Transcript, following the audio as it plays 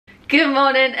Good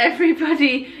morning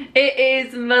everybody, it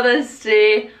is Mother's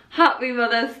Day. Happy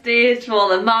Mother's Day to all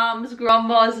the mums,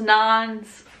 grandmas,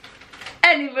 nans,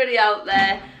 anybody out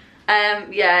there.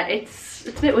 Yeah, it's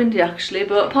a bit windy actually,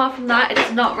 but apart from that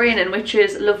it's not raining, which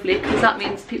is lovely because that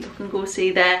means people can go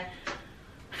see their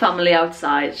family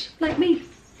outside, like me.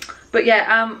 But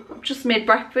yeah, just made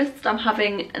breakfast. I'm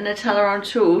having a Nutella on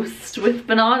toast with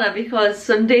banana because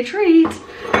Sunday treat.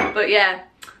 But yeah,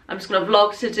 I'm just gonna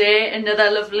vlog today,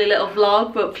 another lovely little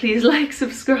vlog, but please like,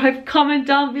 subscribe, comment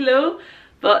down below.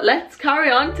 But let's carry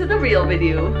on to the real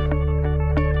video.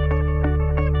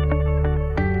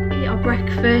 Ate our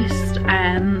breakfast,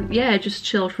 yeah, just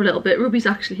chilled for a little bit. Ruby's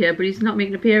actually here, but he's not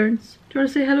making an appearance. Do you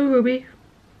wanna say hello, Ruby?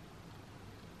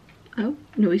 Oh,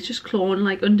 no, he's just clawing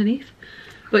like underneath.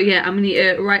 But yeah, I'm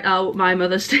gonna write out my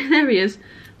Mother's Day, there he is,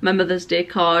 my Mother's Day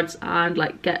cards and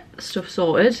like get stuff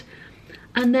sorted.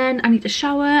 And then I need to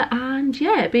shower and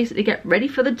yeah, basically get ready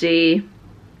for the day.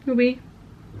 Ruby,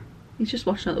 he's just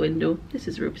watching out the window. This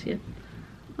is Ruby's here.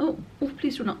 Oh,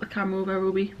 please don't knock the camera over,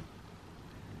 Ruby.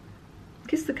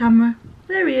 Kiss the camera.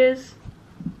 There he is.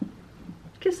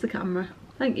 Kiss the camera.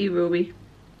 Thank you, Ruby.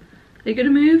 Are you gonna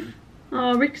move?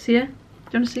 Oh, Rick's here. Do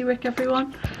you want to see Rick,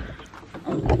 everyone?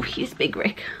 Oh, he's Big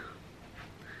Rick.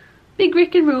 Big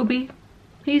Rick and Ruby.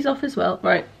 He's off as well.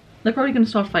 Right, they're probably going to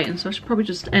start fighting, so I should probably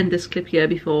just end this clip here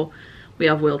before we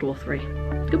have World War III.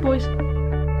 Good boys. So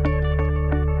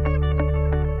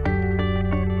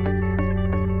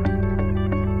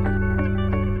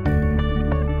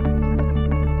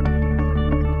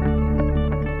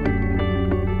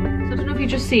I don't know if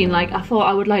you've just seen, like, I thought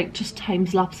I would like just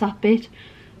time-lapse that bit.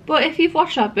 But if you've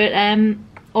watched that bit,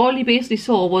 all you basically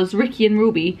saw was Ricky and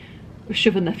Ruby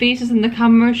shoving their faces in the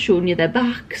camera, showing you their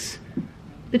backs.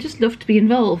 They just love to be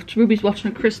involved. Ruby's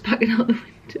watching Chris packing out the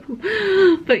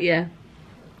window. But yeah,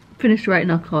 finished writing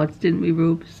our cards, didn't we,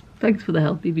 Rubes? Thanks for the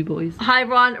help, BB boys. Hi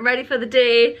everyone, ready for the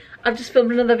day. I've just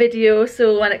filmed another video,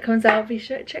 so when it comes out, be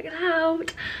sure to check it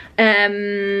out.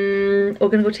 We're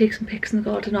gonna go take some pics in the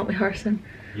garden, aren't we, Harrison?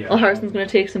 Yeah. Well, Harrison's gonna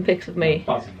take some pics of me,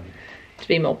 to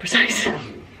be more precise.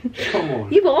 Come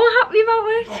on. You all happy about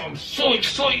it? Oh, I'm so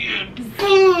excited!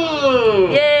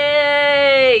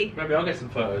 Yay! Maybe I'll get some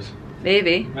photos.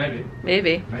 Maybe.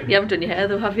 Maybe. You haven't done your hair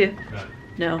though, have you?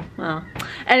 No. Well.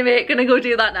 Anyway, gonna go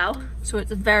do that now. So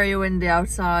it's very windy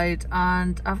outside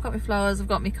and I've got my flowers, I've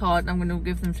got my card, and I'm gonna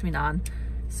give them to my nan.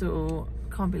 So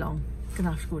can't be long.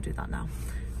 Gonna have to go do that now.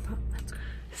 But let's go.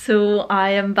 So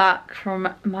I am back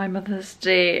from my Mother's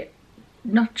Day,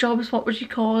 not jobs, what would you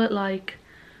call it, like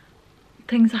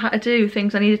things I had to do,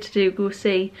 things I needed to do, go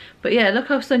see. But yeah, look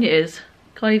how sunny it is.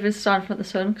 Can't even stand in front of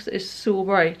the sun because it's so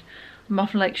bright. I'm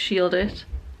having to like shield it.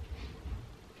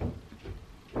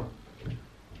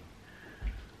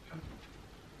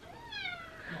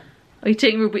 Are you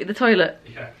taking Ruby to the toilet?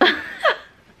 Yeah.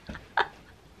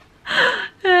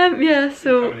 Yeah,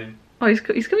 so... He's coming in. Oh, he's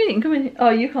coming in, you can come in. Oh,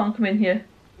 you can't come in here.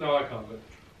 No, I can't.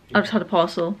 I just had a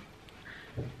parcel.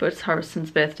 But it's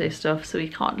Harrison's birthday stuff, so he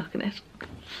can't look in it.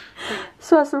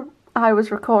 So as I was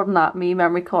recording that, my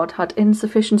memory card had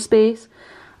insufficient space.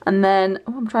 And then,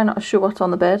 oh, I'm trying not to show what's on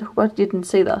the bed. I didn't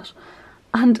see that.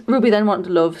 And Ruby then wanted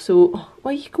to love, so, oh,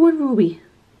 where are you going, Ruby?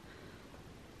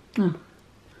 Oh.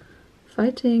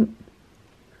 Fighting.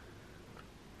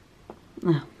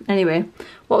 Oh. Anyway,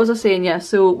 what was I saying? Yeah,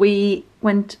 so we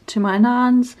went to my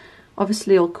nan's,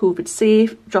 obviously all COVID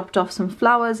safe, dropped off some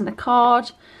flowers and a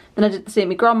card. Then I did the same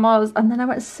with my grandma's, and then I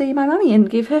went to see my mummy and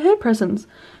gave her presents.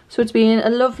 So it's been a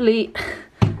lovely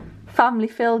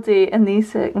family-filled day in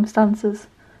these circumstances.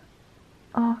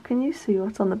 Oh, can you see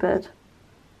what's on the bed?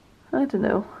 I don't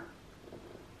know.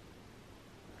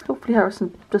 Hopefully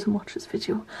Harrison doesn't watch this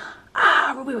video.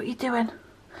 Ah, Ruby, what are you doing?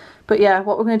 But yeah,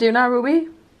 what we're going to do now, Ruby?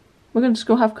 We're going to just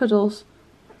go have cuddles.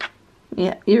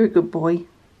 Yeah, you're a good boy.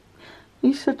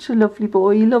 He's such a lovely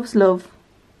boy. He loves love.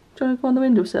 Do you want to go on the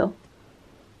windowsill?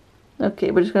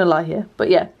 Okay, we're just going to lie here. But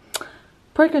yeah,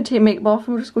 probably going to take makeup off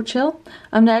and we'll just go chill.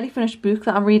 I'm nearly finished a book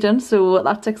that I'm reading, so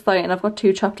that's exciting. I've got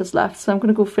 2 chapters left, so I'm going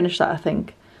to go finish that, I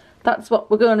think. That's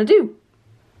what we're going to do.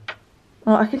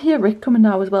 Oh, I can hear Rick coming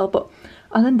now as well, but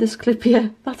I'll end this clip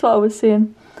here. That's what I was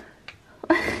saying.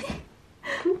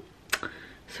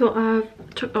 So I've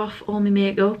took off all my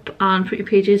makeup and put your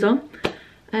pages on.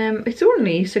 It's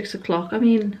only 6 o'clock. I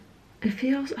mean, it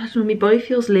feels, I don't know, my body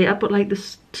feels later, but like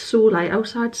this so light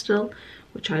outside still,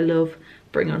 which I love.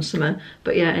 Bring on summer.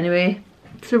 But yeah, anyway,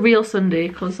 it's a real Sunday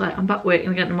because like I'm back working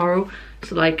again tomorrow,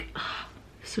 so like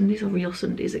Sundays are real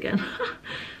Sundays again.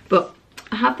 But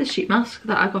I have this sheet mask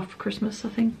that I got for Christmas, I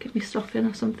think, get me stuff in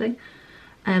or something.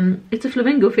 It's a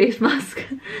flamingo face mask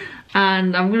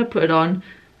and I'm gonna put it on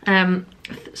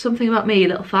Something about me, a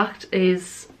little fact,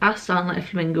 is I stand like a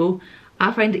flamingo.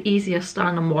 I find it easier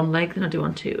stand on one leg than I do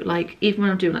on two. Like, even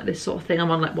when I'm doing like this sort of thing,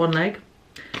 I'm on like one leg.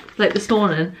 Like this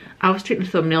morning, I was taking a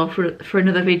thumbnail for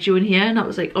another video in here, and I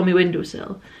was like on my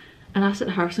windowsill. And I said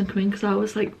to Harrison, come in, because I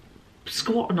was like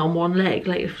squatting on one leg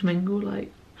like a flamingo,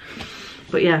 like.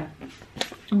 But yeah,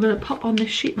 I'm gonna pop on this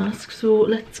sheet mask, so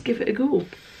let's give it a go.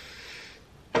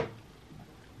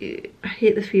 I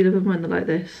hate the feel of them when they're like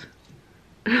this.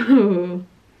 Oh,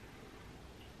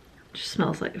 just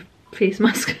smells like a face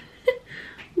mask.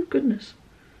 Oh goodness.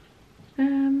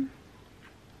 Gonna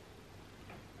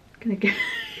get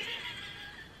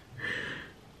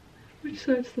which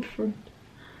side's the front?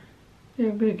 Yeah,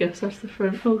 I'm gonna guess that's the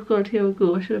front. Oh god, here we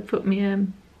go. I should have put my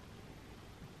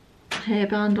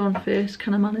hairband on first.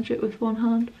 Can I manage it with one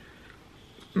hand?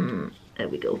 There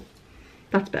we go.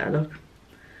 That's better, look.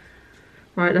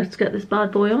 Right, let's get this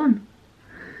bad boy on.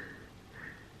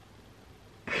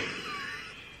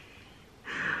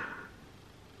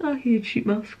 I hate sheet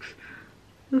masks.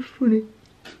 They're funny.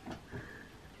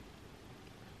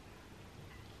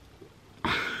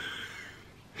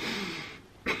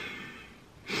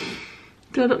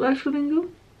 Do I look like flamingo?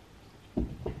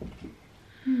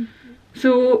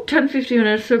 So 10-15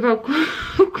 minutes, so about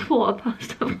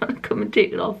 1:15 I'm gonna come and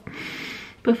take it off.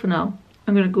 But for now,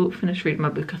 I'm gonna go finish reading my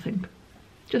book, I think.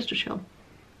 Just to chill.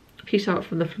 Peace out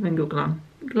from the flamingo gang.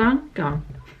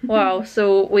 Wow,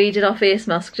 so we did our face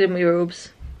mask, didn't we,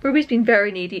 Robes? Ruby's been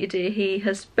very needy today. He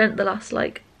has spent the last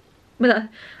like, well,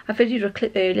 I videoed a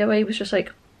clip earlier where he was just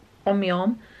like on my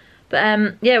arm.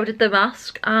 But yeah, we did the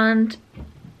mask, and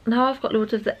now I've got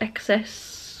loads of the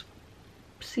excess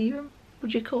serum,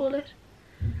 would you call it,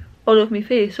 all over my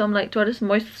face. So I'm like, do I just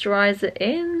moisturise it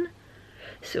in?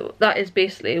 So that is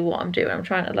basically what I'm doing. I'm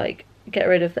trying to like get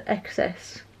rid of the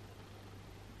excess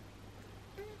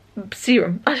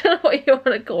serum. I don't know what you want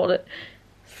to call it.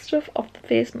 Stuff off the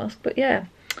face mask. But yeah,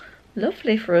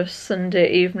 lovely for a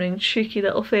Sunday evening cheeky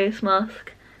little face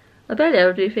mask. I barely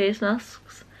ever do face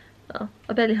masks. Well,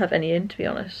 I barely have any in, to be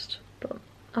honest. But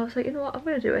I was like, you know what, I'm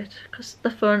going to do it because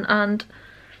they're fun and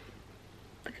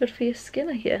they're good for your skin,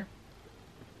 I hear.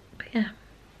 But yeah,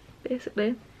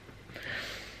 basically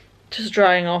just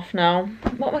drying off now.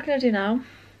 What am I going to do now?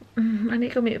 I need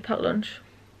to go meet a packed lunch.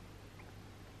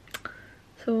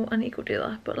 So I need to go do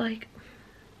that, but like,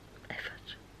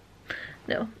 effort.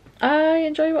 No, I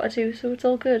enjoy what I do, so it's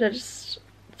all good. It's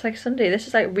like Sunday. This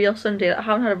is like real Sunday. I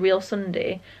haven't had a real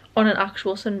Sunday on an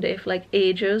actual Sunday for like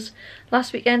ages.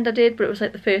 Last weekend I did, but it was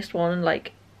like the first one, and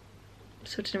like,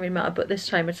 so it didn't really matter. But this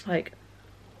time it's like,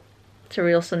 it's a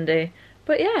real Sunday.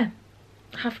 But yeah,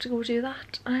 I have to go do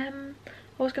that. I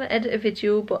was going to edit a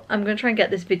video, but I'm going to try and get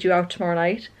this video out tomorrow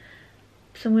night.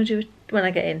 So I'm going to do it when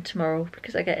I get in tomorrow,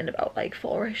 because I get in about like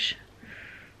 4ish.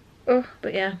 Oh,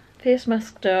 but yeah, face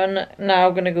mask done. Now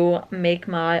I'm going to go make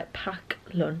my pack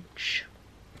lunch.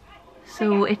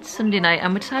 So it's Sunday night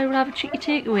and we decided we'll have a cheeky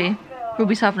takeaway.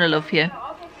 Ruby's having a love here.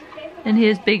 And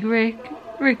here's big Rick.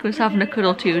 Rick was having a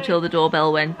cuddle too till the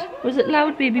doorbell went. Was it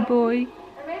loud, baby boy?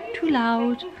 Too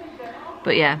loud.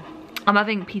 But yeah, I'm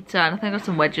having pizza and I think I got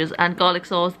some wedges and garlic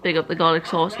sauce. Big up the garlic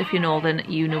sauce. If you know, then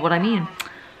you know what I mean.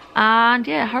 And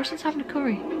yeah, Harrison's having a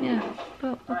curry. Yeah,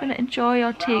 but we're gonna enjoy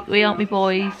our takeaway, aren't we,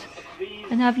 boys?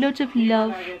 And have loads of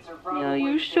love. Yeah,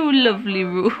 you're so lovely,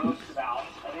 Rube.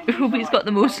 Ruby's got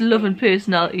the most loving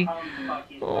personality.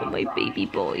 Oh, my baby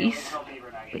boys.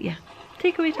 But yeah,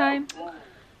 takeaway time.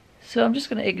 So I'm just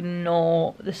gonna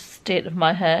ignore the state of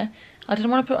my hair. I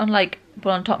didn't want to put on like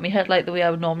bun on top of my head like the way I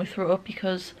would normally throw it up,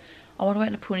 because I want to wear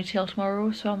it in a ponytail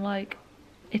tomorrow. So I'm like,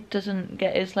 it doesn't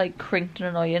get as like crinked and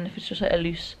annoying if it's just like a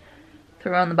loose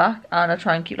throw around the back, and I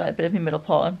try and keep like a bit of my middle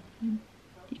part on.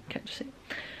 You can just see.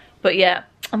 But yeah,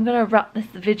 I'm gonna wrap this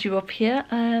video up here.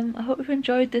 I hope you've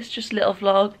enjoyed this just little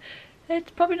vlog. It's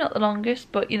probably not the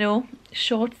longest, but you know,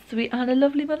 short, sweet, and a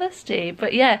lovely Mother's Day.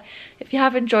 But yeah, if you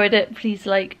have enjoyed it, please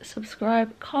like,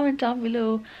 subscribe, comment down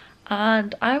below,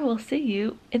 and I will see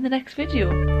you in the next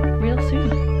video real soon.